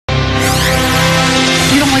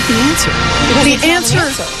like the answer. The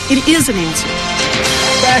answer, it is an answer.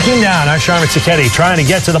 Backing down, our Sharma Sacchetti trying to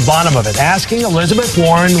get to the bottom of it, asking Elizabeth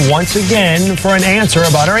Warren once again for an answer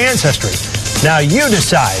about her ancestry. Now you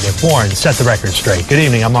decide if Warren set the record straight. Good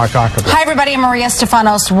evening, I'm Mark Ockerby. Hi, everybody. I'm Maria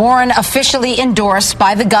Stefanos. Warren officially endorsed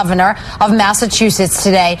by the governor of Massachusetts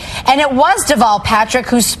today. And it was Deval Patrick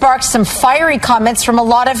who sparked some fiery comments from a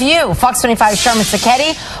lot of you. Fox 25's Sharma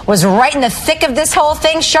Sacchetti was right in the thick of this whole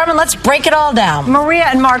thing. Sharman, let's break it all down. Maria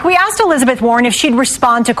and Mark, we asked Elizabeth Warren if she'd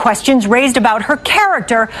respond to questions raised about her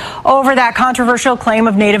character over that controversial claim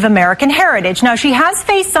of Native American heritage. Now, she has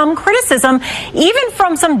faced some criticism, even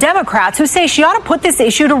from some Democrats who say she ought to put this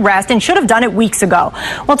issue to rest and should have done it weeks ago.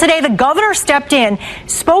 Well, today the governor stepped in,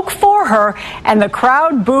 spoke for her, and the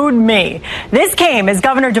crowd booed me. This came as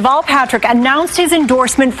Governor Deval Patrick announced his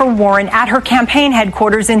endorsement for Warren at her campaign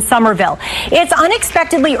headquarters in Somerville. It's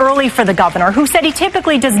unexpectedly early for the governor, who said he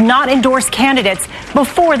typically does not endorse candidates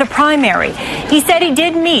before the primary. He said he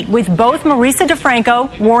did meet with both Marisa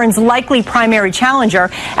DeFranco, Warren's likely primary challenger,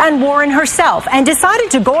 and Warren herself, and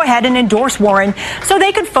decided to go ahead and endorse Warren so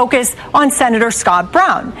they could focus on Senator Scott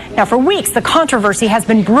Brown. Now, for weeks, the controversy has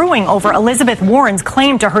been brewing over Elizabeth Warren's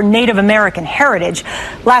claim to her Native American heritage.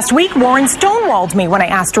 Last week, Warren stonewalled me when I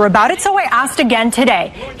asked her about it, so I asked again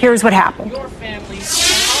today. Here's what happened.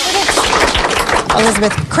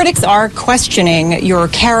 Elizabeth, critics are questioning your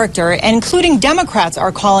character, including Democrats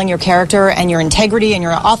are calling your character and your integrity and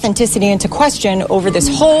your authenticity into question over this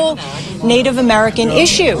whole Native American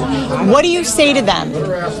issue. What do you say to them?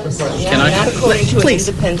 Can I? Please.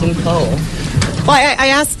 Independent poll. Well, I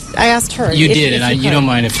asked her. You did, and you don't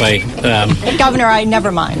mind if I... Governor, I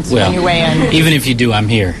never mind when you weigh in. Even if you do, I'm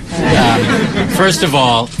here. First of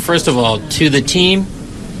all, to the team,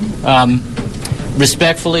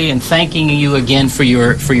 respectfully and thanking you again for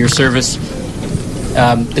your service.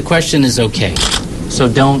 The question is okay, so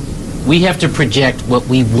we have to project what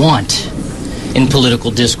we want in political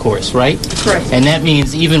discourse, right? Correct. And that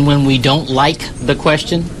means even when we don't like the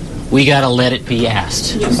question, we got to let it be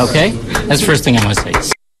asked. Okay? That's the first thing I want to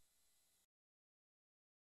say.